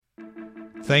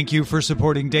Thank you for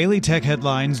supporting Daily Tech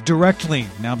Headlines directly.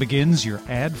 Now begins your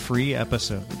ad-free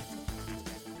episode.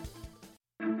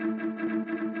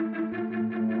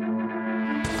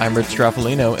 I'm Rich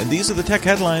Straffolino, and these are the tech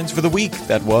headlines for the week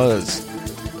that was.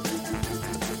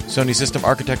 Sony system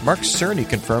architect Mark Cerny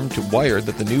confirmed to Wired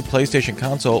that the new PlayStation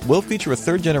console will feature a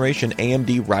third-generation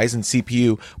AMD Ryzen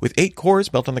CPU with 8 cores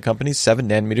built on the company's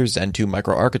 7nm Zen 2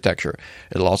 microarchitecture.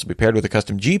 It'll also be paired with a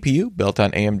custom GPU built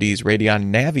on AMD's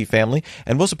Radeon Navi family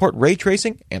and will support ray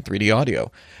tracing and 3D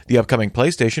audio. The upcoming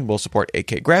PlayStation will support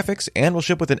 8K graphics and will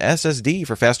ship with an SSD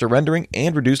for faster rendering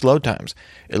and reduced load times.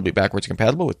 It'll be backwards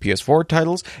compatible with PS4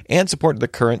 titles and support the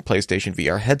current PlayStation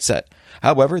VR headset.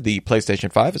 However, the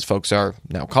PlayStation 5, as folks are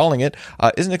now calling it,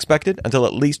 isn't expected until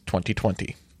at least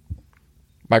 2020.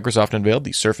 Microsoft unveiled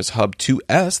the Surface Hub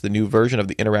 2S, the new version of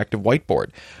the interactive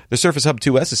whiteboard. The Surface Hub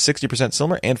 2S is 60%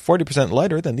 slimmer and 40%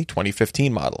 lighter than the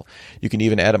 2015 model. You can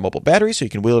even add a mobile battery so you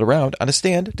can wheel it around on a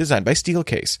stand designed by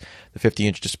Steelcase. The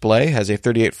 50-inch display has a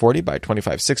 3840 by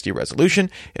 2560 resolution.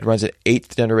 It runs an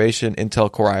 8th generation Intel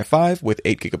Core i5 with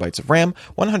 8GB of RAM,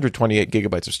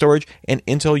 128GB of storage, and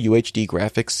Intel UHD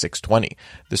graphics 620.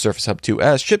 The Surface Hub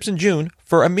 2S ships in June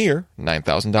for a mere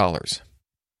 $9,000.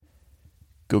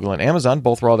 Google and Amazon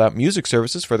both rolled out music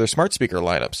services for their smart speaker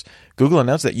lineups. Google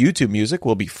announced that YouTube Music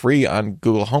will be free on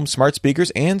Google Home smart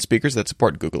speakers and speakers that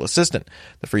support Google Assistant.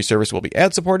 The free service will be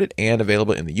ad-supported and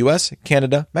available in the US,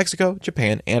 Canada, Mexico,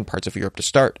 Japan, and parts of Europe to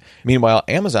start. Meanwhile,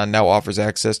 Amazon now offers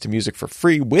access to music for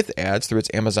free with ads through its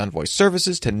Amazon Voice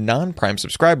services to non-Prime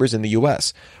subscribers in the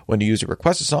US. When a user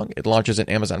requests a song, it launches an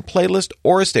Amazon playlist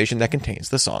or a station that contains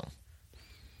the song.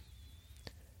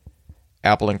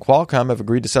 Apple and Qualcomm have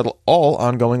agreed to settle all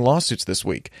ongoing lawsuits this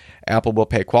week. Apple will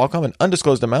pay Qualcomm an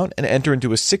undisclosed amount and enter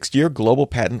into a 6-year global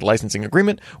patent licensing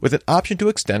agreement with an option to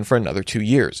extend for another 2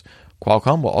 years.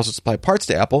 Qualcomm will also supply parts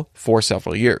to Apple for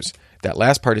several years. That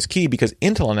last part is key because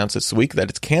Intel announced this week that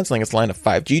it's canceling its line of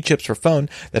 5G chips for phone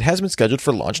that has been scheduled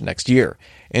for launch next year.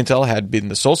 Intel had been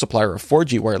the sole supplier of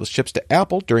 4G wireless chips to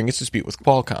Apple during its dispute with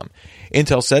Qualcomm.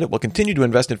 Intel said it will continue to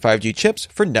invest in 5G chips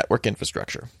for network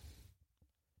infrastructure.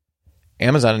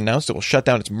 Amazon announced it will shut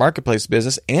down its marketplace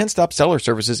business and stop seller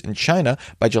services in China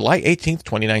by July 18,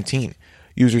 2019.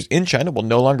 Users in China will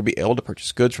no longer be able to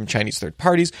purchase goods from Chinese third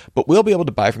parties, but will be able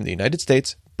to buy from the United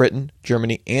States, Britain,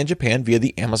 Germany, and Japan via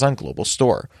the Amazon Global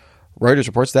Store. Reuters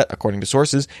reports that, according to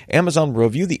sources, Amazon will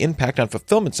review the impact on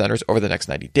fulfillment centers over the next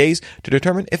 90 days to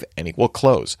determine if any will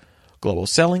close. Global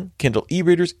selling, Kindle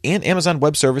e-readers, and Amazon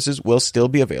Web Services will still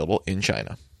be available in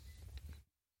China.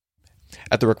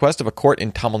 At the request of a court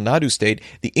in Tamil Nadu state,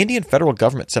 the Indian federal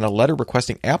government sent a letter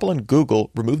requesting Apple and Google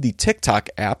remove the TikTok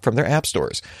app from their app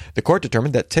stores. The court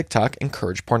determined that TikTok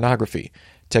encouraged pornography.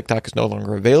 TikTok is no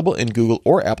longer available in Google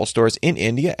or Apple stores in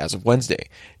India as of Wednesday.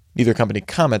 Neither company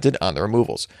commented on the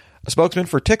removals. A spokesman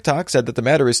for TikTok said that the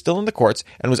matter is still in the courts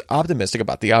and was optimistic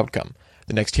about the outcome.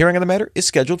 The next hearing on the matter is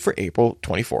scheduled for April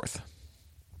 24th.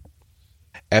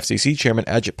 FCC Chairman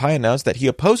Ajit Pai announced that he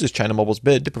opposes China Mobile's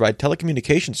bid to provide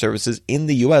telecommunication services in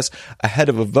the U.S. ahead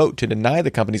of a vote to deny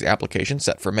the company's application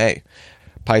set for May.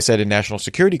 Pai cited national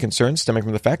security concerns stemming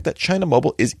from the fact that China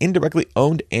Mobile is indirectly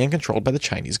owned and controlled by the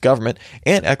Chinese government,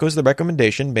 and echoes the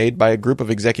recommendation made by a group of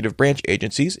executive branch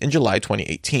agencies in July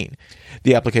 2018.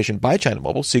 The application by China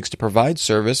Mobile seeks to provide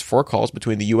service for calls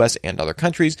between the U.S. and other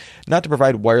countries, not to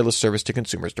provide wireless service to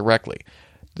consumers directly.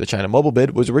 The China Mobile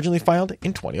bid was originally filed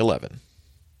in 2011.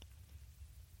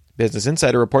 Business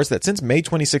Insider reports that since May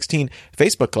 2016,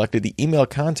 Facebook collected the email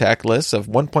contact lists of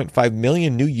 1.5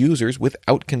 million new users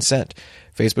without consent.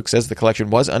 Facebook says the collection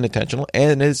was unintentional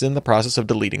and is in the process of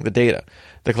deleting the data.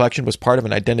 The collection was part of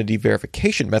an identity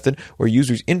verification method where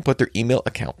users input their email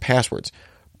account passwords.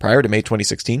 Prior to May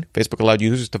 2016, Facebook allowed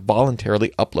users to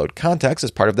voluntarily upload contacts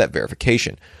as part of that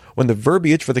verification. When the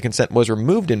verbiage for the consent was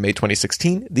removed in May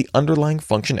 2016, the underlying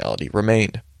functionality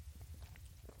remained.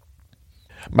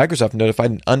 Microsoft notified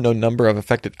an unknown number of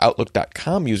affected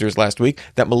Outlook.com users last week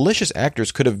that malicious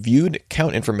actors could have viewed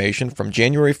account information from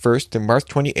January 1st to March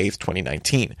 28th,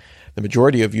 2019. The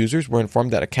majority of users were informed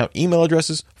that account email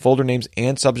addresses, folder names,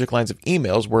 and subject lines of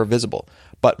emails were visible.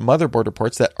 But Motherboard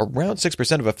reports that around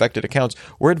 6% of affected accounts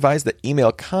were advised that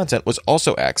email content was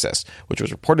also accessed, which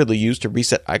was reportedly used to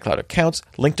reset iCloud accounts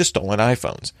linked to stolen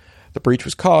iPhones. The breach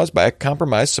was caused by a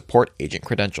compromised support agent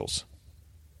credentials.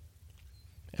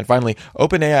 And finally,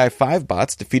 OpenAI 5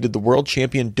 bots defeated the world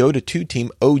champion Dota 2 team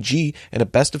OG in a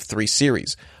best-of-3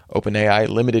 series. OpenAI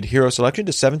limited hero selection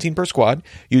to 17 per squad,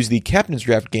 used the Captain's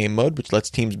Draft game mode, which lets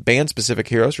teams ban specific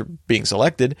heroes for being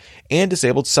selected, and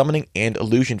disabled summoning and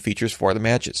illusion features for the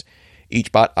matches.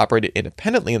 Each bot operated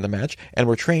independently in the match and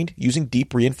were trained using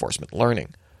deep reinforcement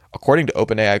learning. According to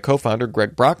OpenAI co-founder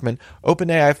Greg Brockman,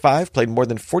 OpenAI 5 played more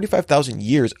than 45,000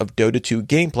 years of Dota 2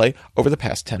 gameplay over the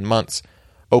past 10 months.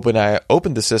 OpenAI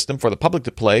opened the system for the public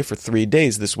to play for 3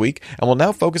 days this week and will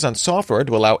now focus on software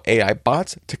to allow AI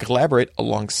bots to collaborate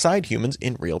alongside humans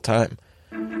in real time.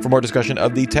 For more discussion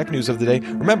of the tech news of the day,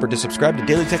 remember to subscribe to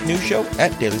Daily Tech News Show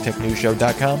at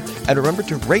dailytechnewsshow.com, and remember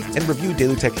to rate and review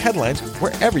Daily Tech Headlines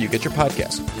wherever you get your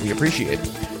podcasts. We appreciate it.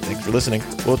 Thanks for listening.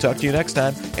 We'll talk to you next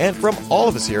time. And from all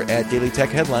of us here at Daily Tech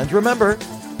Headlines, remember,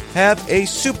 have a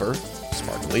super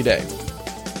sparkly day.